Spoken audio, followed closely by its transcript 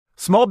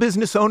Small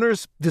business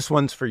owners, this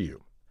one's for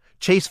you.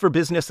 Chase for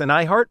Business and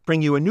iHeart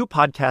bring you a new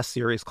podcast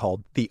series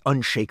called The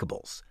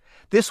Unshakables.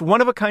 This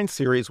one-of-a-kind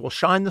series will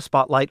shine the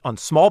spotlight on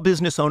small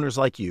business owners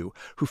like you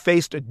who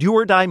faced a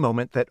do-or-die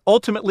moment that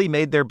ultimately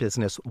made their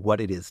business what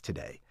it is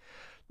today.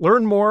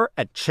 Learn more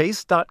at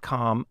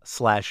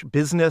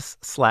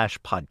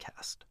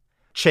chase.com/business/podcast.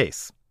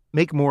 Chase,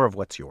 make more of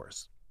what's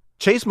yours.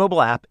 Chase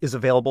mobile app is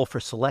available for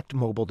select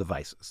mobile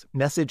devices.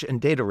 Message and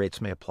data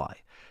rates may apply.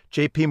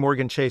 J.P.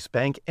 Morgan Chase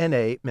Bank,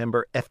 N.A.,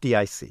 member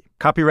FDIC.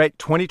 Copyright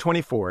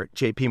 2024,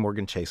 J.P.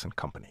 Morgan Chase &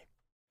 Company.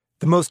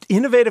 The most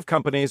innovative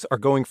companies are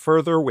going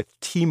further with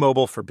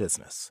T-Mobile for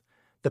Business.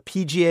 The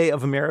PGA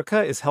of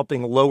America is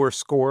helping lower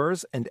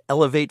scores and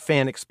elevate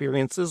fan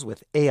experiences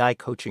with AI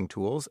coaching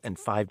tools and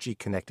 5G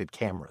connected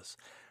cameras.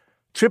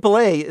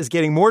 AAA is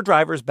getting more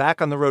drivers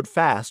back on the road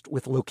fast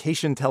with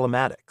location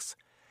telematics.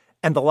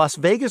 And the Las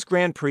Vegas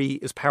Grand Prix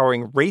is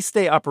powering race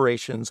day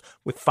operations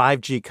with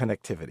 5G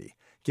connectivity,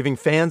 giving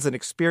fans an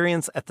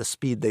experience at the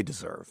speed they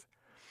deserve.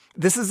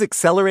 This is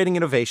accelerating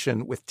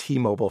innovation with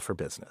T-Mobile for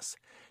Business.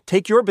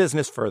 Take your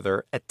business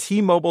further at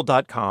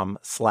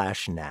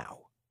T-Mobile.com/now.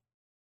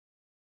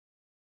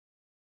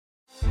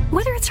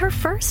 Whether it's her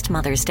first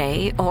Mother's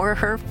Day or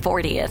her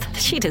 40th,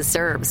 she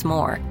deserves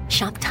more.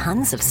 Shop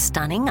tons of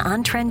stunning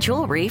on-trend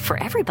jewelry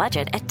for every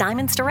budget at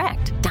Diamonds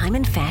Direct.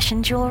 Diamond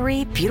fashion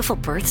jewelry, beautiful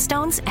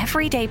birthstones,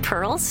 everyday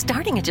pearls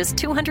starting at just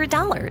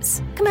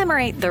 $200.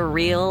 Commemorate the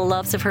real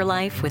loves of her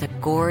life with a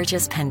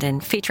gorgeous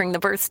pendant featuring the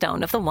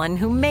birthstone of the one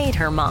who made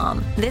her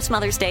mom. This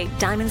Mother's Day,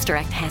 Diamonds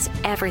Direct has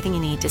everything you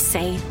need to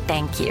say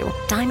thank you.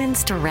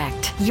 Diamonds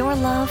Direct. Your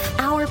love,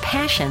 our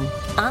passion.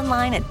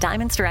 Online at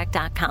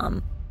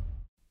diamondsdirect.com.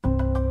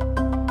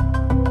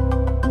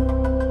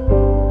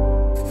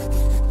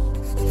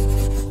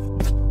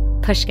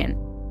 Pushkin.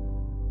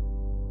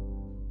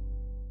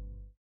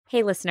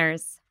 Hey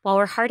listeners, while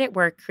we're hard at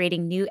work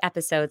creating new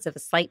episodes of A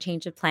Slight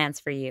Change of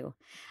Plans for you,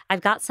 I've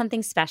got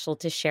something special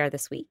to share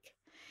this week.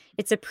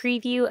 It's a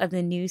preview of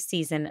the new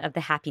season of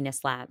The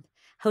Happiness Lab,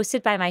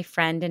 hosted by my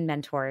friend and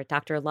mentor,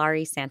 Dr.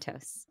 Laurie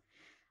Santos.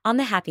 On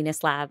The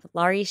Happiness Lab,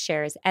 Laurie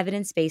shares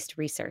evidence-based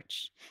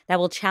research that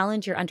will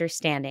challenge your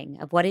understanding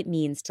of what it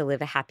means to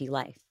live a happy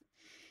life.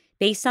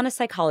 Based on a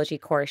psychology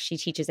course she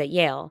teaches at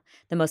Yale,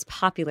 the most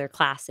popular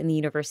class in the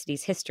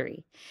university's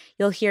history,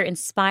 you'll hear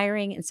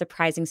inspiring and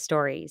surprising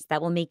stories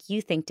that will make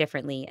you think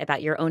differently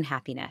about your own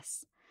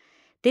happiness.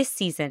 This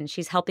season,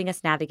 she's helping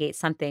us navigate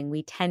something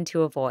we tend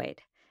to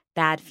avoid: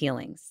 bad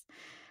feelings.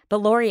 But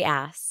Laurie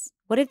asks,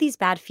 what if these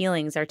bad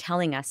feelings are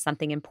telling us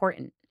something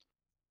important?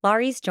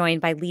 Laurie's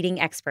joined by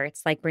leading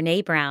experts like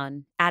Brené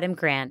Brown, Adam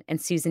Grant, and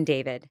Susan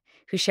David,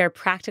 who share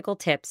practical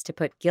tips to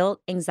put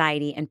guilt,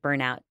 anxiety, and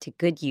burnout to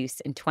good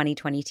use in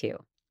 2022.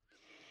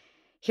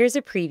 Here's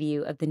a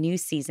preview of the new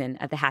season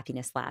of The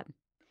Happiness Lab.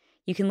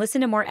 You can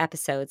listen to more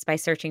episodes by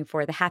searching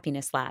for The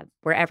Happiness Lab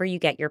wherever you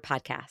get your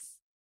podcasts.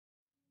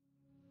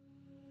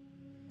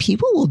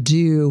 People will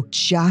do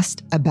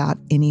just about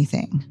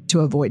anything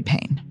to avoid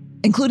pain,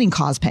 including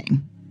cause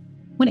pain.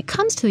 When it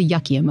comes to the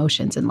yucky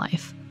emotions in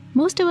life,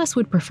 most of us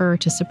would prefer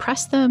to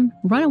suppress them,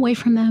 run away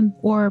from them,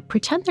 or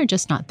pretend they're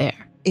just not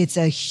there. It's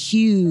a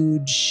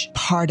huge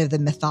part of the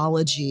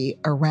mythology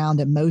around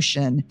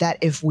emotion that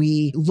if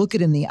we look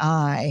it in the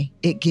eye,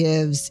 it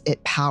gives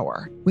it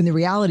power. When the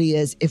reality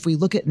is, if we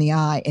look it in the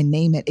eye and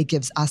name it, it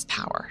gives us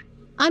power.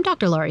 I'm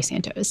Dr. Laurie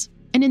Santos,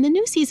 and in the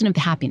new season of The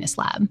Happiness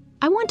Lab,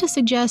 I want to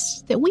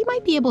suggest that we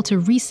might be able to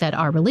reset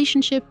our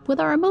relationship with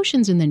our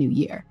emotions in the new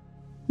year.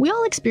 We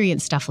all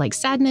experience stuff like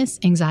sadness,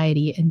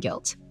 anxiety, and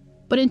guilt.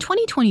 But in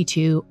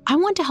 2022, I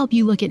want to help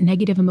you look at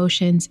negative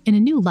emotions in a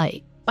new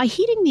light by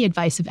heeding the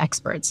advice of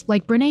experts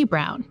like Brené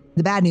Brown.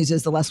 The bad news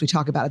is the less we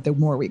talk about it, the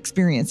more we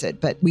experience it.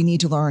 But we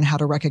need to learn how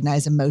to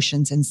recognize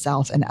emotions in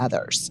self and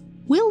others.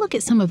 We'll look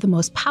at some of the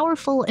most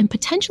powerful and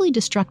potentially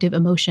destructive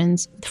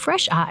emotions with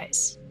fresh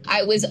eyes.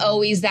 I was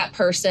always that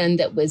person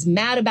that was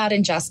mad about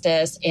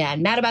injustice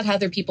and mad about how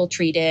other people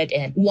treated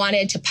and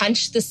wanted to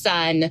punch the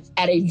sun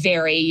at a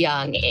very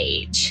young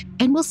age.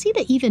 And we'll see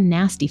that even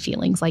nasty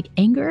feelings like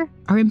anger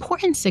are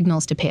important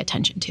signals to pay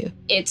attention to.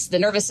 It's the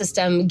nervous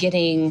system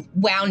getting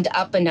wound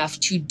up enough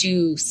to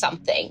do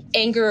something.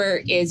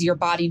 Anger is your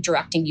body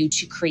directing you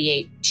to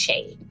create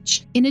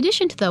change. In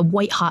addition to the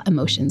white-hot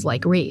emotions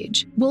like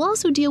rage, we'll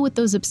also deal with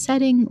those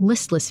upsetting,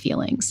 listless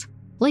feelings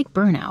like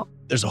burnout.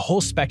 There's a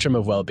whole spectrum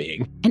of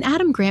well-being. And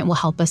Adam Grant will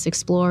help us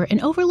explore an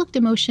overlooked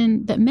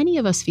emotion that many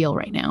of us feel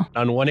right now.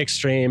 On one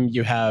extreme,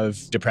 you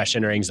have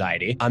depression or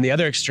anxiety. On the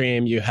other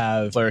extreme, you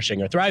have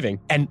flourishing or thriving.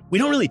 And we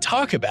don't really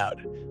talk about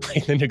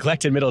like the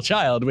neglected middle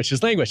child, which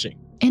is languishing.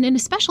 And in a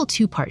special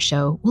two-part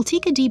show, we'll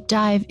take a deep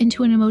dive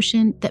into an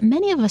emotion that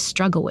many of us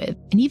struggle with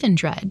and even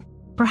dread,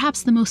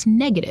 perhaps the most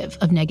negative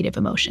of negative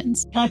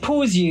emotions. Can I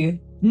pause you?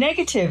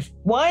 Negative.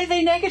 Why are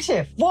they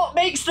negative? What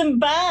makes them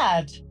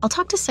bad? I'll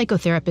talk to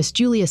psychotherapist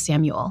Julia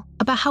Samuel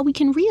about how we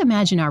can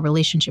reimagine our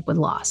relationship with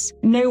loss.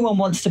 No one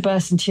wants to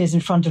burst in tears in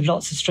front of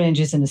lots of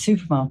strangers in a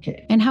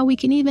supermarket. And how we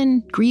can even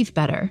grieve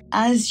better.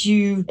 As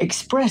you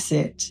express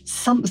it,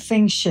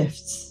 something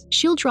shifts.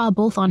 she'll draw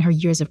both on her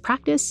years of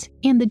practice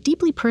and the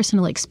deeply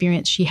personal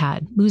experience she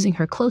had losing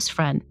her close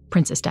friend,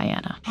 Princess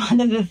Diana.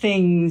 One of the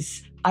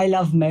things I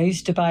love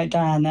most about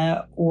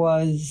Diana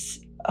was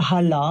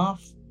her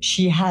laugh.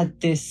 She had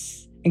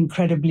this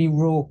incredibly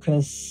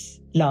raucous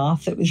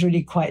laugh that was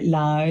really quite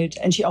loud,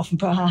 and she often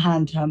put her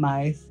hand to her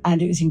mouth,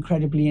 and it was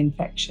incredibly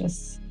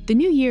infectious. The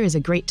new year is a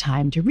great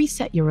time to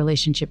reset your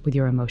relationship with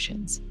your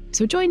emotions.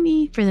 So join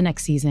me for the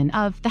next season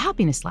of The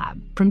Happiness Lab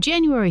from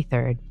January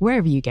 3rd,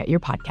 wherever you get your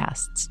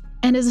podcasts.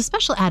 And as a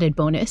special added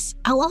bonus,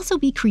 I'll also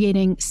be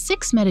creating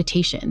 6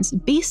 meditations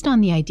based on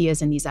the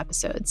ideas in these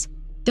episodes.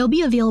 They'll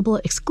be available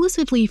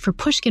exclusively for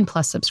Pushkin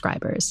Plus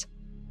subscribers.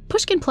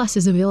 Pushkin Plus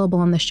is available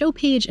on the show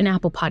page in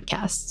Apple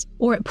Podcasts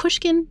or at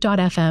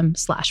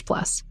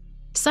pushkin.fm/plus.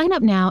 Sign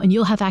up now and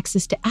you'll have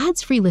access to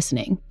ads-free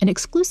listening and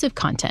exclusive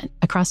content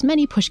across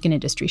many Pushkin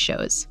Industry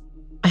shows.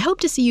 I hope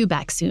to see you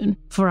back soon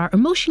for our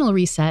emotional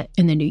reset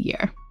in the new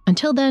year.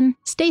 Until then,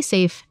 stay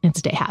safe and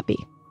stay happy.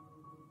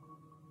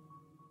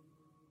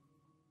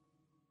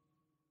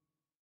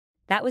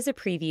 That was a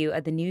preview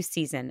of the new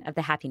season of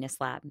The Happiness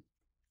Lab.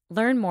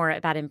 Learn more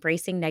about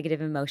embracing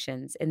negative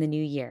emotions in the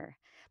new year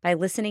by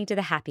listening to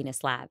The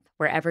Happiness Lab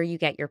wherever you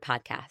get your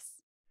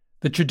podcasts.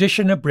 The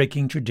tradition of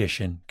breaking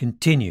tradition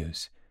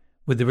continues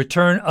with the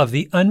return of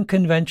the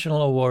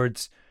Unconventional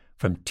Awards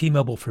from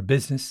T-Mobile for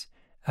Business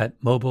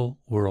at Mobile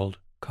World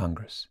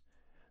Congress.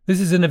 This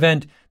is an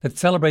event that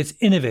celebrates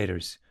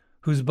innovators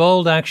whose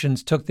bold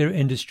actions took their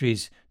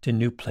industries to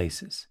new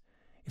places.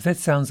 If that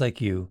sounds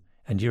like you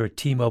and you're a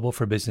T-Mobile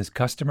for Business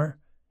customer,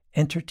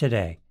 enter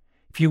today.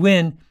 If you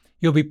win,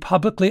 you'll be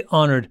publicly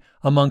honored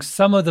amongst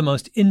some of the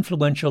most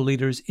influential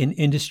leaders in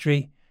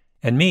industry.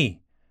 And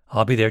me,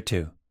 I'll be there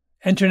too.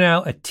 Enter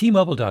now at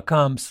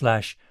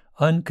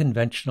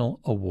T-Mobile.com/unconventional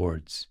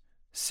awards.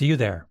 See you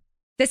there.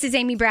 This is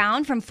Amy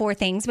Brown from 4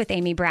 Things with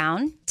Amy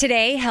Brown.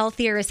 Today,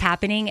 healthier is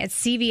happening at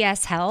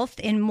CVS Health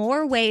in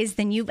more ways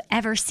than you've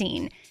ever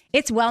seen.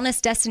 It's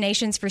wellness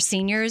destinations for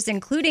seniors,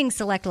 including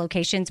select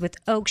locations with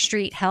Oak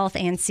Street Health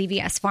and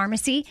CVS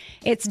Pharmacy.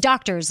 It's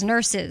doctors,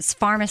 nurses,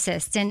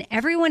 pharmacists, and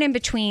everyone in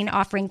between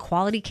offering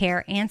quality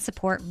care and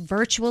support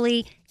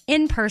virtually,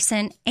 in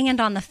person,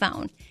 and on the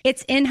phone.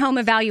 It's in-home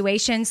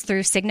evaluations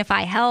through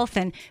Signify Health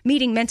and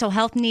meeting mental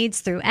health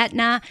needs through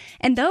Aetna.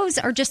 And those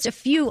are just a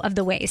few of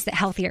the ways that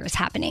healthier is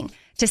happening.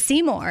 To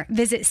see more,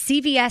 visit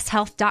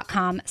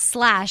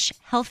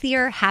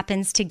cvshealth.com/healthier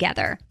happens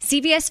together.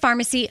 CVS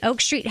Pharmacy,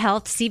 Oak Street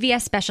Health,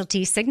 CVS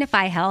Specialty,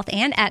 Signify Health,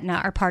 and Aetna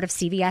are part of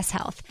CVS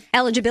Health.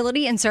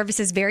 Eligibility and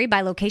services vary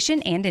by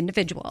location and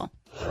individual.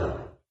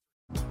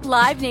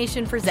 Live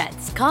Nation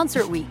presents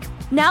Concert Week.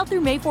 Now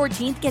through May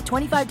 14th, get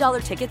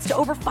 $25 tickets to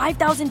over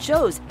 5,000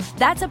 shows.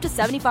 That's up to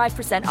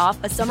 75% off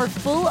a summer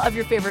full of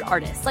your favorite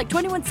artists like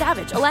 21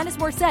 Savage, Alanis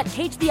Morissette,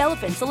 Cage the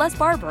Elephant, Celeste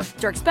Barber,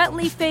 Dierks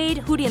Bentley,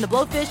 Fade, Hootie and the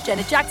Blowfish,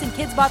 Janet Jackson,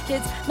 Kidz Bop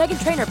Kids,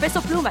 Meghan Trainor, Peso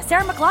Pluma,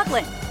 Sarah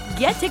McLachlan.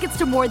 Get tickets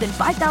to more than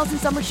 5,000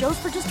 summer shows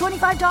for just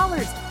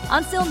 $25.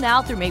 On sale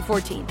now through May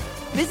 14th.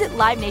 Visit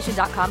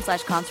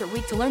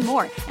livenation.com/concertweek to learn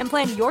more and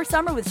plan your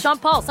summer with Sean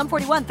Paul, Sum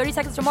 41, 30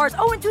 Seconds to Mars,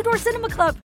 and Two Door Cinema Club.